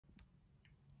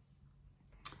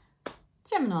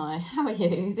Gemini, how are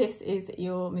you? This is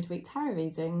your midweek tarot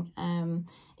reading.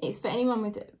 It's for anyone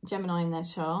with Gemini in their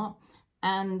chart.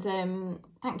 And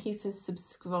thank you for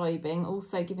subscribing.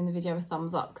 Also giving the video a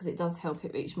thumbs up because it does help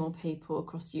it reach more people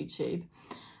across YouTube.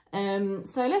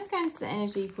 So let's go into the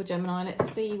energy for Gemini.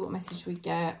 Let's see what message we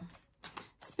get.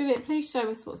 Spirit, please show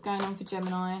us what's going on for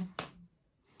Gemini.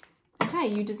 Okay,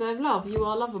 you deserve love. You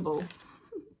are lovable.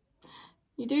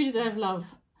 You do deserve love.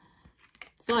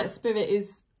 It's like Spirit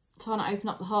is trying to open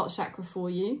up the heart chakra for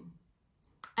you.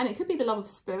 And it could be the love of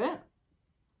Spirit,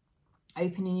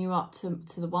 opening you up to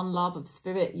the one love of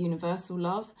Spirit, universal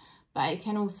love. But it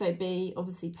can also be,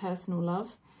 obviously, personal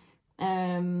love.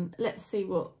 Let's see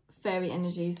what fairy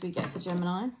energies we get for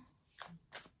Gemini.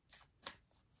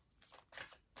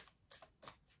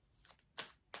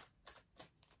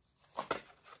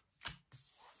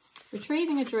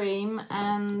 Retrieving a dream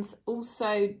and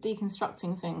also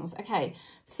deconstructing things. Okay,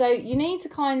 so you need to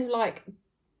kind of like,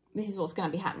 this is what's going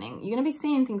to be happening. You're going to be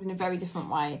seeing things in a very different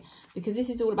way because this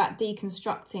is all about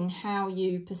deconstructing how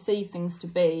you perceive things to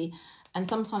be. And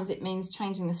sometimes it means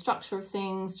changing the structure of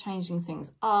things, changing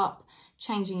things up,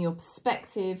 changing your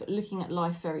perspective, looking at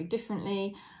life very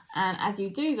differently. And as you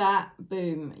do that,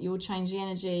 boom, you'll change the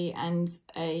energy and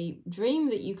a dream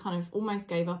that you kind of almost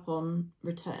gave up on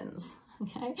returns.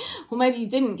 Okay, or maybe you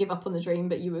didn't give up on the dream,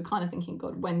 but you were kind of thinking,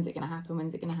 God, when's it going to happen?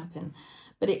 When's it going to happen?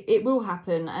 But it will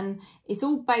happen. And it's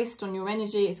all based on your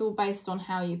energy. It's all based on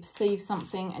how you perceive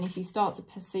something. And if you start to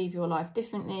perceive your life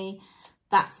differently,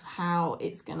 that's how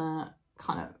it's going to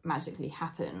kind of magically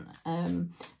happen.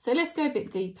 So let's go a bit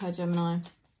deeper, Gemini.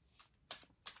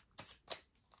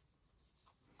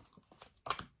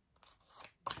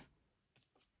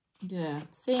 Yeah,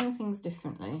 seeing things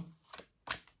differently.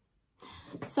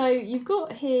 So you've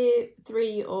got here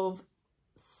 3 of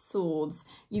Swords.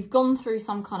 You've gone through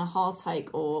some kind of heartache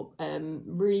or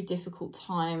really difficult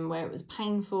time where it was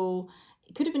painful.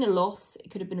 It could have been a loss.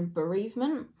 It could have been a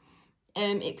bereavement.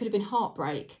 It could have been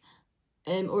heartbreak.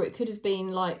 Or it could have been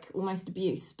like almost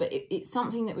abuse. But it's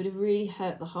something that would have really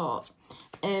hurt the heart.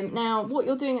 Now, what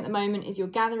you're doing at the moment is you're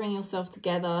gathering yourself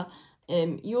together.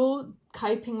 You're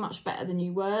coping much better than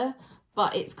you were.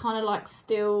 But it's kind of like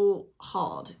still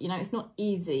hard, you know, it's not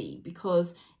easy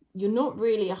because you're not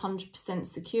really 100%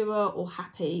 secure or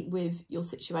happy with your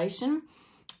situation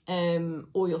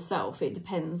or yourself. It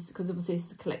depends because obviously this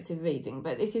is a collective reading,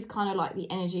 but this is kind of like the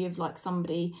energy of like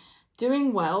somebody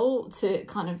doing well to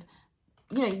kind of,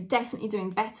 you know, you're definitely doing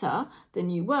better than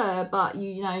you were, but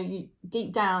you know, you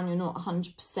deep down, you're not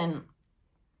 100%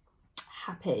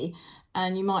 happy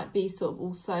and you might be sort of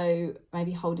also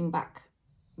maybe holding back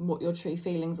what your true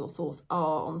feelings or thoughts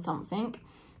are on something,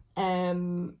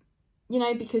 you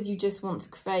know, because you just want to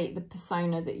create the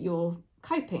persona that you're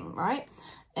coping, right?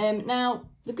 Now,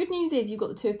 the good news is you've got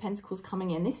the 2 of Pentacles coming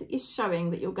in. This is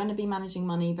showing that you're going to be managing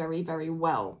money very, very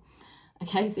well.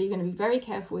 Okay, so you're going to be very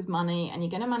careful with money and you're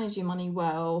going to manage your money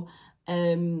well.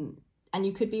 And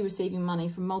you could be receiving money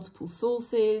from multiple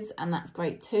sources and that's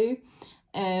great too.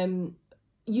 You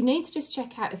need to just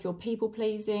check out if you're people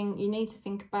pleasing. You need to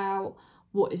think about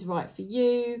what is right for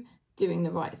you, doing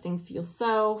the right thing for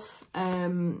yourself.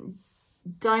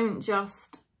 Don't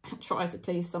just try to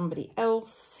please somebody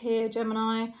else here,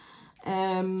 Gemini.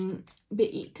 But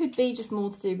it could be just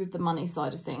more to do with the money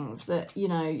side of things that, you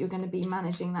know, you're going to be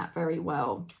managing that very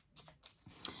well.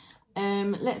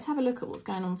 Let's have a look at what's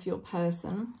going on for your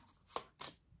person.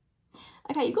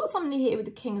 Okay, you've got somebody here with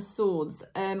the King of Swords.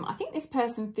 I think this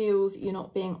person feels you're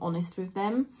not being honest with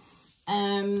them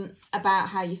about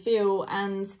how you feel,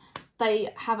 and they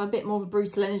have a bit more of a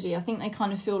brutal energy. I think they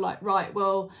kind of feel like, right,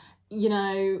 well, you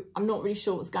know, I'm not really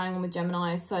sure what's going on with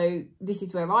Gemini, so this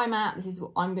is where I'm at, this is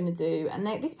what I'm going to do. And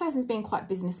this person's being quite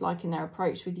businesslike in their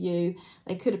approach with you.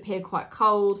 They could appear quite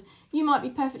cold. You might be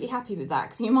perfectly happy with that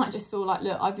because you might just feel like,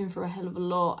 look, I've been through a hell of a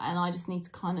lot and I just need to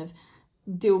kind of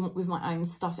deal with my own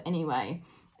stuff anyway.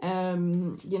 You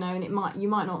know, and you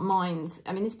might not mind.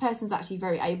 I mean, this person's actually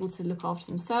very able to look after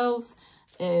themselves.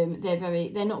 They're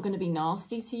not going to be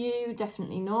nasty to you,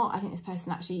 definitely not. I think this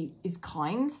person actually is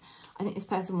kind. I think this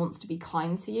person wants to be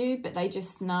kind to you, but they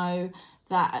just know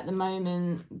that at the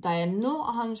moment they are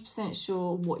not 100%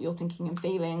 sure what you're thinking and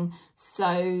feeling,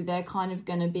 so they're kind of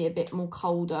going to be a bit more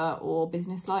colder or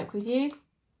businesslike with you.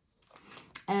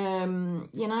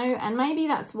 You know, and maybe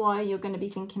that's why you're going to be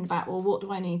thinking about, well, what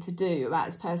do I need to do about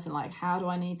this person? Like, how do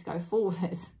I need to go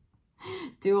forward?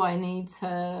 Do I need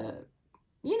to,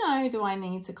 you know, do I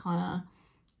need to kind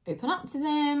of open up to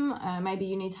them? Maybe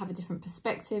you need to have a different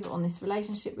perspective on this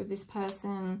relationship with this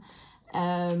person.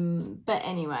 But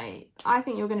anyway, I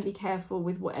think you're going to be careful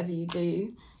with whatever you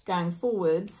do going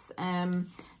forwards.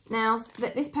 Now,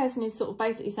 this person is sort of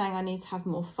basically saying, I need to have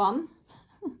more fun.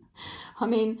 I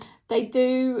mean, they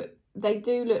do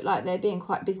look like they're being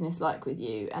quite businesslike with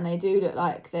you, and they do look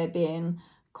like they're being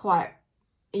quite,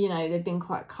 you know, they've been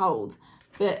quite cold.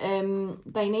 But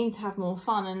they need to have more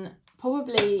fun, and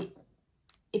probably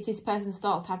if this person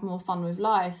starts to have more fun with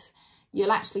life,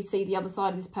 you'll actually see the other side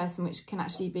of this person, which can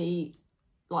actually be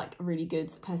like a really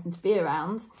good person to be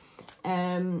around.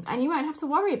 And you won't have to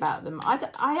worry about them.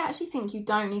 I actually think you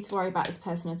don't need to worry about this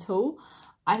person at all.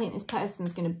 I think this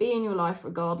person's going to be in your life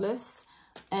regardless.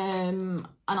 And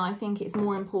I think it's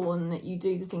more important that you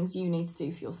do the things you need to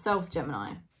do for yourself,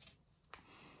 Gemini.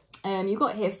 You've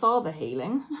got here father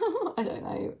healing. I don't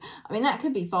know. I mean, that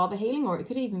could be father healing, or it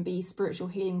could even be spiritual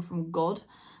healing from God.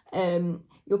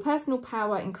 Your personal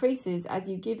power increases as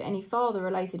you give any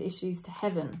father-related issues to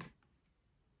heaven.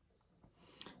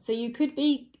 So you could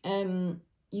be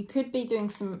doing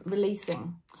some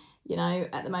releasing, you know,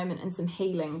 at the moment, and some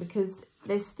healing, because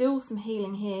there's still some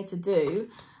healing here to do.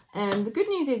 The good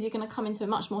news is you're going to come into a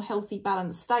much more healthy,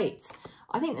 balanced state.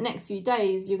 I think the next few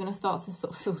days you're going to start to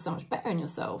sort of feel so much better in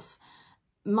yourself.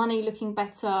 Money looking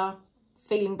better,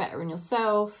 feeling better in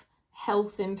yourself,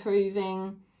 health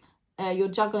improving. You're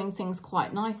juggling things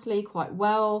quite nicely, quite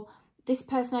well. This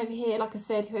person over here, like I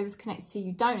said, whoever's connected to you,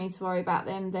 you don't need to worry about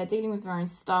them. They're dealing with their own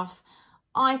stuff.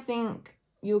 I think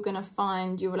you're going to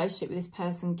find your relationship with this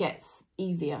person gets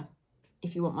easier,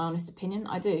 if you want my honest opinion.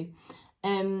 I do.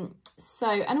 And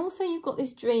also you've got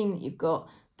this dream that you've got.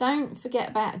 Don't forget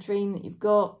about a dream that you've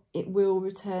got. It will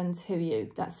return to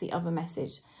you. That's the other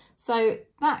message. So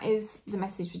that is the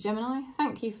message for Gemini.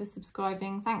 Thank you for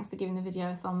subscribing. Thanks for giving the video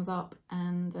a thumbs up.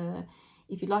 And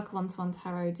if you'd like a one-to-one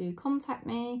tarot, do contact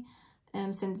me.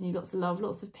 Sending you lots of love,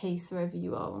 lots of peace wherever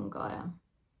you are on Gaia.